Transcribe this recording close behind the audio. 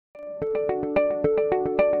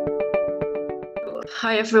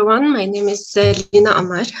Hi everyone, my name is Lina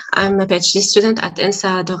Ammar. I'm a PhD student at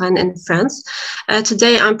INSA Doran in France.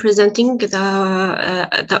 Today I'm presenting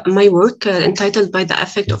my work entitled By the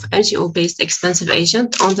Effect of MgO-based expansive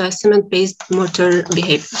agent on the cement-based mortar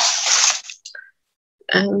behavior.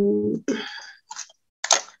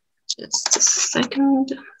 Just a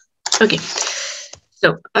second. Okay.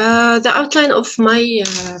 So the outline of my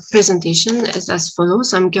presentation is as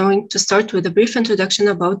follows. I'm going to start with a brief introduction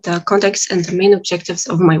about the context and the main objectives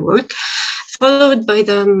of my work, followed by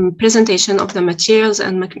the presentation of the materials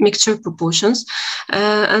and mixture proportions,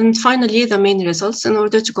 and finally the main results in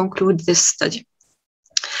order to conclude this study.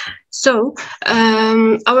 So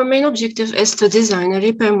our main objective is to design a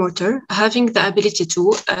repair mortar having the ability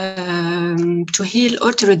to heal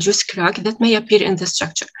or to reduce crack that may appear in the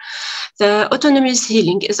structure. The autonomous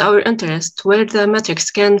healing is our interest, where the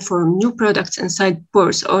matrix can form new products inside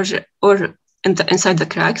pores or inside the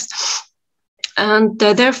cracks. And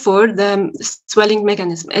therefore, the swelling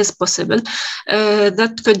mechanism is possible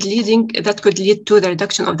that could lead to the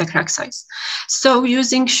reduction of the crack size. So,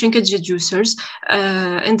 using shrinkage reducers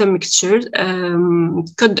in the mixture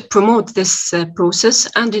could promote this process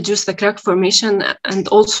and reduce the crack formation, and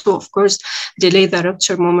also, of course, delay the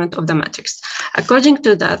rupture moment of the matrix. According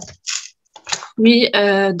to that, we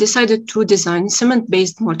decided to design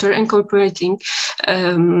cement-based mortar incorporating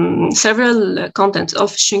several contents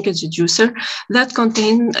of shrinkage reducer that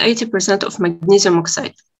contain 80% of magnesium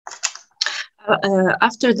oxide.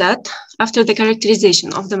 After the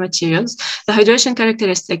characterization of the materials, the hydration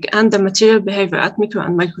characteristic and the material behavior at micro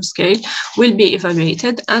and micro scale will be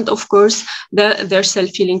evaluated, and of course, their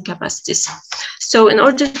self-healing capacities. So in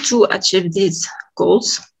order to achieve these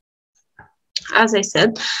goals, as I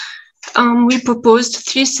said, we proposed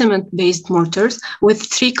 3 cement-based mortars with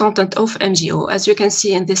 3 content of MgO, as you can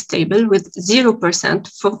see in this table, with 0%,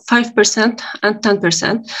 5%, and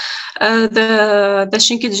 10%. The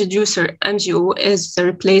shrinkage reducer MgO is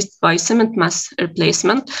replaced by cement mass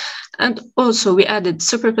replacement. And also we added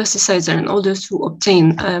super plasticizer in order to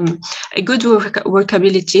obtain a good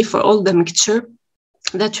workability for all the mixture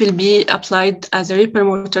that will be applied as a repair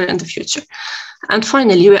mortar in the future. And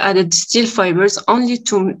finally, we added steel fibers only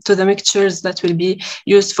to the mixtures that will be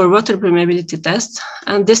used for water permeability tests,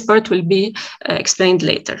 and this part will be explained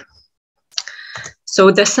later. So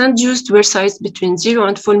the sand used were sized between 0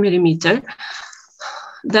 and 4 millimeter.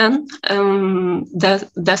 Then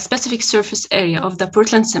the specific surface area of the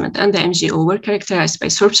Portland cement and the MgO were characterized by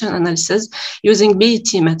sorption analysis using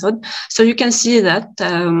BET method. So you can see that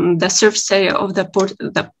the surface area of the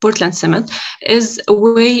Portland cement is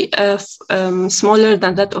way smaller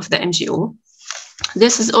than that of the MgO.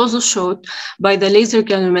 This is also showed by the laser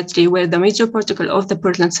granulometry, where the major particle of the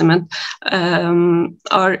Portland cement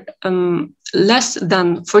are less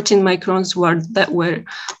than 14 microns,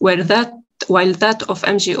 while that of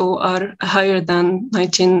MgO are higher than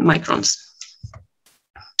 19 microns.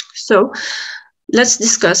 So let's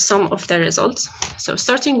discuss some of the results. So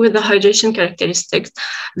starting with the hydration characteristics,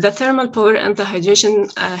 the thermal power and the hydration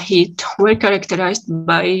heat were characterized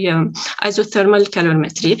by isothermal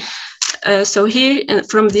calorimetry. So here,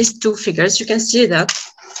 from these 2 figures, you can see that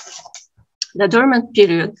the dormant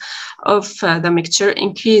period of the mixture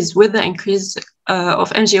increased with the increase of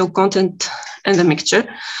MgO content in the mixture,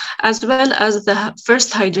 as well as the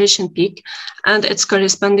first hydration peak and its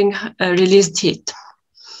corresponding released heat.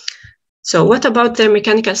 So what about their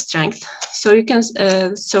mechanical strength? So you can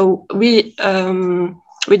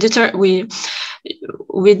we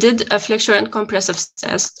did a flexure and compressive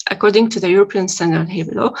test according to the European standard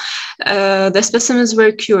heavy law. The specimens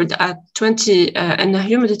were cured at 20 in a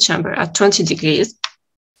humidity chamber at 20 degrees.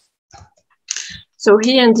 So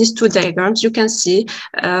here in these 2 diagrams, you can see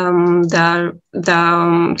the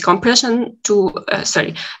compression to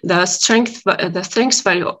the strength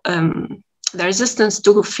value, the resistance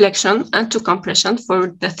to flexion and to compression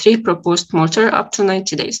for the 3 proposed mortar up to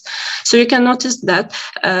 90 days. So you can notice that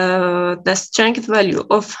the strength value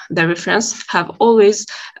of the reference are always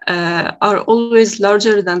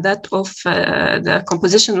larger than that of the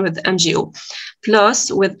composition with MgO.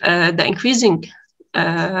 Plus, with the increasing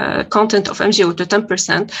content of MgO to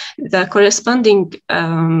 10%, the corresponding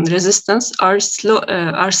resistance are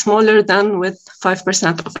smaller than with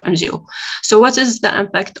 5% of MgO. So what is the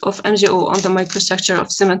impact of MgO on the microstructure of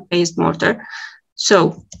cement-based mortar?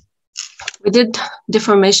 So we did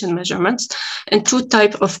deformation measurements in 2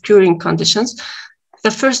 types of curing conditions.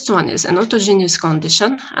 The first one is an autogeneous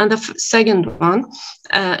condition, and the second one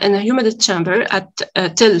in a humidity chamber at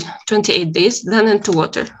till 28 days, then into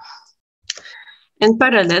water. In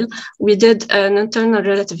parallel, we did an internal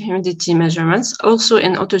relative humidity measurements, also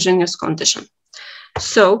in autogeneous condition.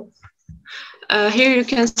 So here you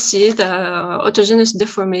can see the autogeneous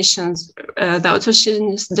deformations, the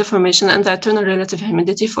autogeneous deformation and the internal relative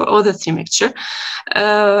humidity for all the three mixture.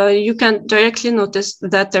 You can directly notice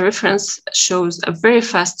that the reference shows a very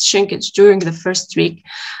fast shrinkage during the first week,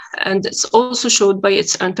 and it's also showed by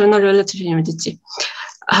its internal relative humidity.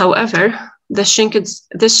 However, this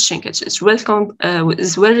shrinkage is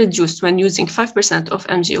well reduced when using 5% of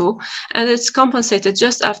MgO, and it's compensated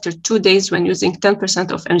just after 2 days when using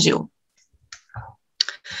 10% of MgO.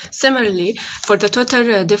 Similarly, for the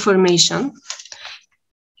total deformation,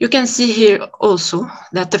 you can see here also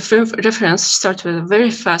that the reference starts with a very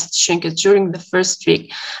fast shrinkage during the first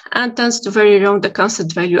week and tends to vary around the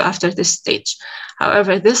constant value after this stage.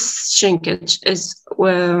 However, this shrinkage is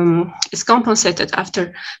compensated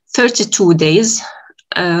after 32 days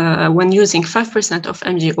when using 5% of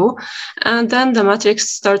MgO, and then the matrix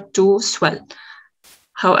starts to swell.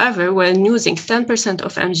 However, when using 10%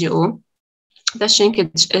 of MgO, the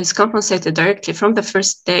shrinkage is compensated directly from the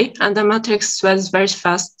first day, and the matrix swells very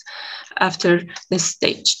fast after this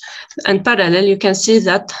stage. In parallel, you can see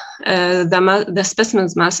that the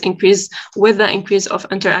specimen's mass increase with the increase of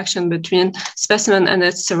interaction between specimen and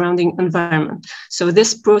its surrounding environment. So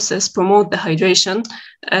this process promotes the hydration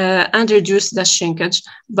and reduce the shrinkage,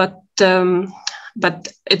 but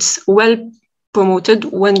it's well promoted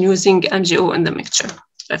when using MgO in the mixture,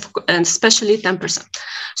 and especially 10%.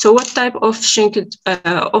 So what type of shrinkage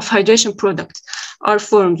of hydration products are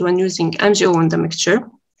formed when using MgO in the mixture?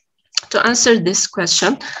 To answer this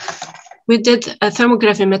question, we did a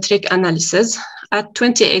thermogravimetric analysis at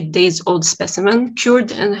 28 days old specimen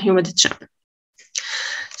cured in a humidity chamber.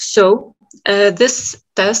 So this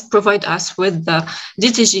test provides us with the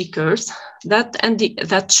DTG curves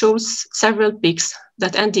that shows several peaks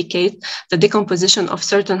that indicate the decomposition of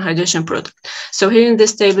certain hydration product. So here in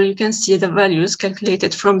this table, you can see the values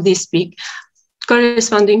calculated from this peak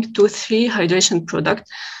corresponding to 3 hydration products.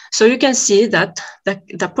 So you can see that the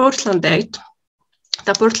portlandite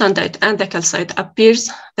and the calcite appears,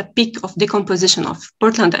 the peak of decomposition of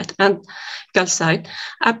portlandite and calcite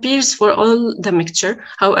appears for all the mixture.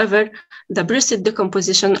 However, the brucite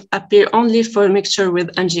decomposition appear only for mixture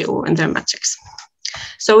with MgO in their matrix.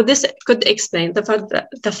 So this could explain the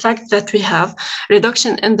fact that we have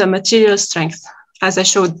reduction in the material strength, as I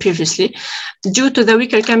showed previously, due to the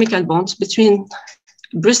weaker chemical bonds between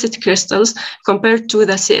brucite crystals compared to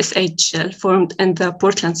the CSH gel formed in the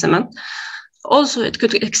Portland cement. Also, it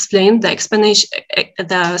could explain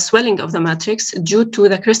the swelling of the matrix due to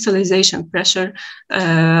the crystallization pressure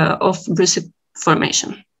of brucite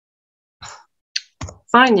formation.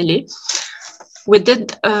 Finally,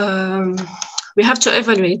 we have to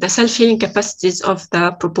evaluate the self-healing capacities of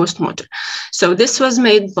the proposed mortar. So this was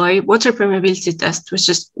made by water permeability test,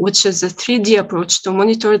 which is a 3D approach to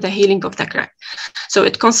monitor the healing of the crack. So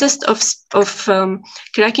it consists of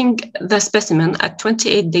cracking the specimen at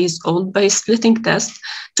 28 days old by splitting test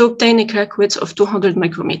to obtain a crack width of 200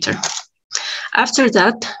 micrometer. After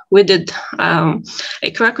that, we did a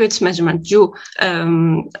crack width measurement due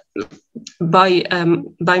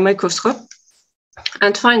by microscope.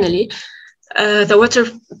 And finally, the water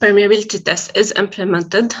permeability test is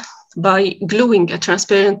implemented by gluing a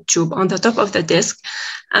transparent tube on the top of the disc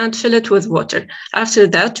and fill it with water. After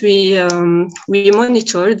that, we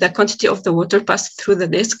monitor the quantity of the water passed through the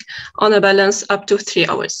disc on a balance up to 3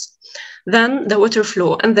 hours. Then the water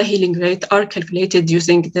flow and the healing rate are calculated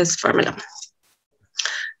using this formula.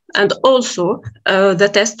 And also, the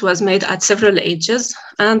test was made at several ages,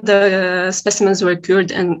 and the specimens were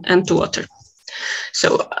cured into water.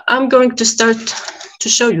 So I'm going to start to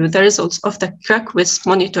show you the results of the crack width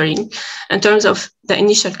monitoring in terms of the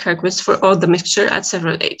initial crack width for all the mixture at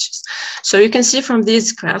several ages. So you can see from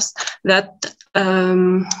these graphs that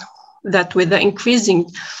with the increasing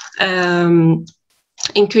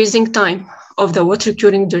time of the water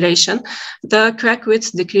curing duration, the crack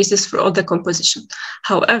width decreases for all the composition.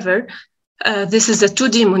 However, this is a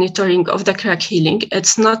 2D monitoring of the crack healing.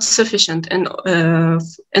 It's not sufficient in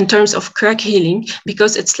terms of crack healing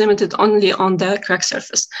because it's limited only on the crack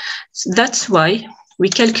surface. So that's why we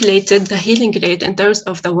calculated the healing rate in terms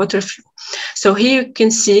of the water flow. So here you can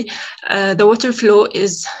see the water flow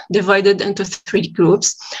is divided into 3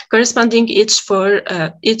 groups, corresponding each for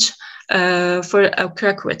a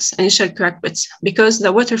crack width, initial crack width, because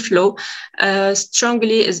the water flow is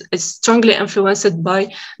strongly influenced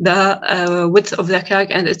by the width of the crack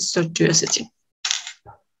and its tortuosity.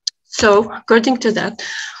 So according to that,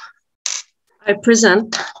 I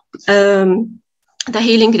present the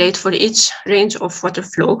healing rate for each range of water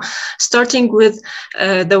flow, starting with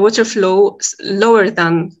the water flow smaller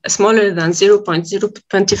than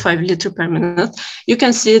 0.025 liter per minute. You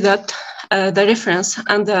can see that the reference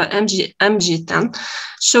and the MG10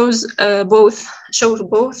 show both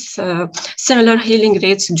similar healing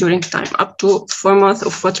rates during time, up to 4 months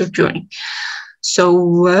of water curing.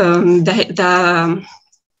 So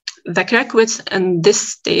the crack width in this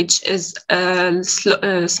stage is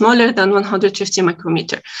smaller than 150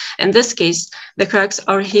 micrometer. In this case, the cracks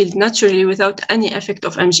are healed naturally without any effect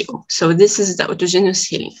of MgO. So this is the autogenous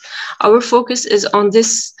healing. Our focus is on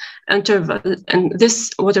this interval and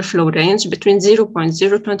this water flow range between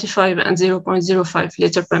 0.025 and 0.05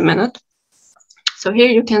 liter per minute. So here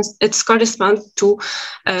you can, it's correspond to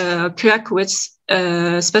crack widths,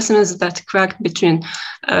 specimens that cracked between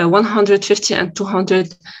 150 and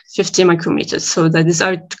 250 micrometers. So the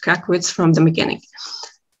desired crack widths from the beginning.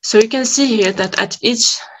 So you can see here that at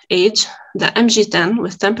each age, the MG10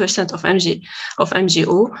 with 10% of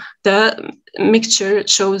MgO, the mixture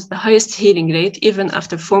shows the highest healing rate even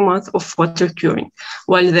after 4 months of water curing,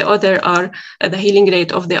 while the other the healing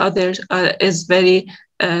rate of the others is very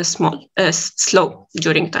slow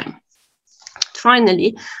during time.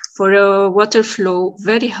 Finally, for a water flow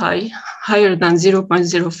very higher than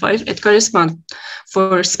 0.05, it corresponds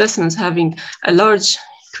for specimens having a large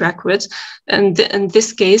crack width, and in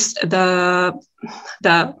this case, the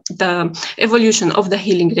evolution of the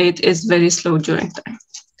healing rate is very slow during time.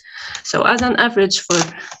 So as an average for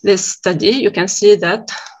this study, you can see that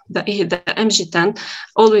the MG10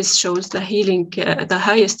 always shows the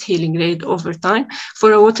highest healing rate over time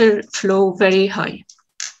for a water flow very high.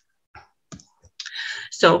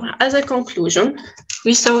 So as a conclusion,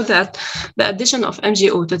 we saw that the addition of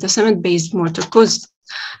MgO to the cement-based mortar caused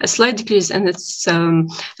a slight decrease in its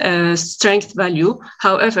strength value.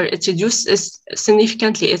 However, it reduces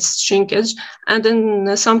significantly its shrinkage, and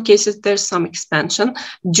in some cases, there's some expansion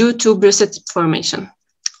due to brucette formation.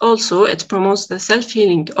 Also, it promotes the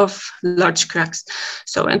self-healing of large cracks.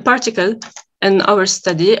 So in particular, in our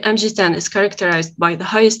study, MG10 is characterized by the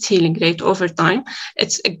highest healing rate over time.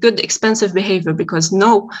 It's a good expansive behavior because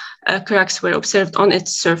no cracks were observed on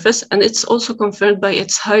its surface, and it's also confirmed by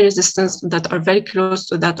its high resistance that are very close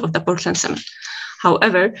to that of the Portland cement.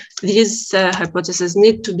 However, these hypotheses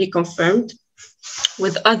need to be confirmed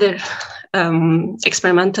with other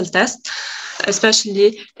experimental tests.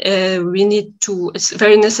 Especially, it's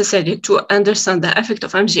very necessary to understand the effect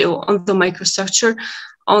of MgO on the microstructure.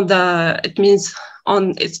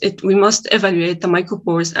 We must evaluate the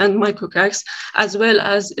micropores and microcracks, as well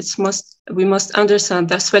as we must understand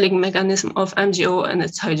the swelling mechanism of MgO and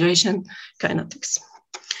its hydration kinetics.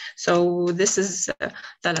 So this is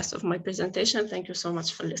the last of my presentation. Thank you so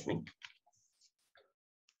much for listening.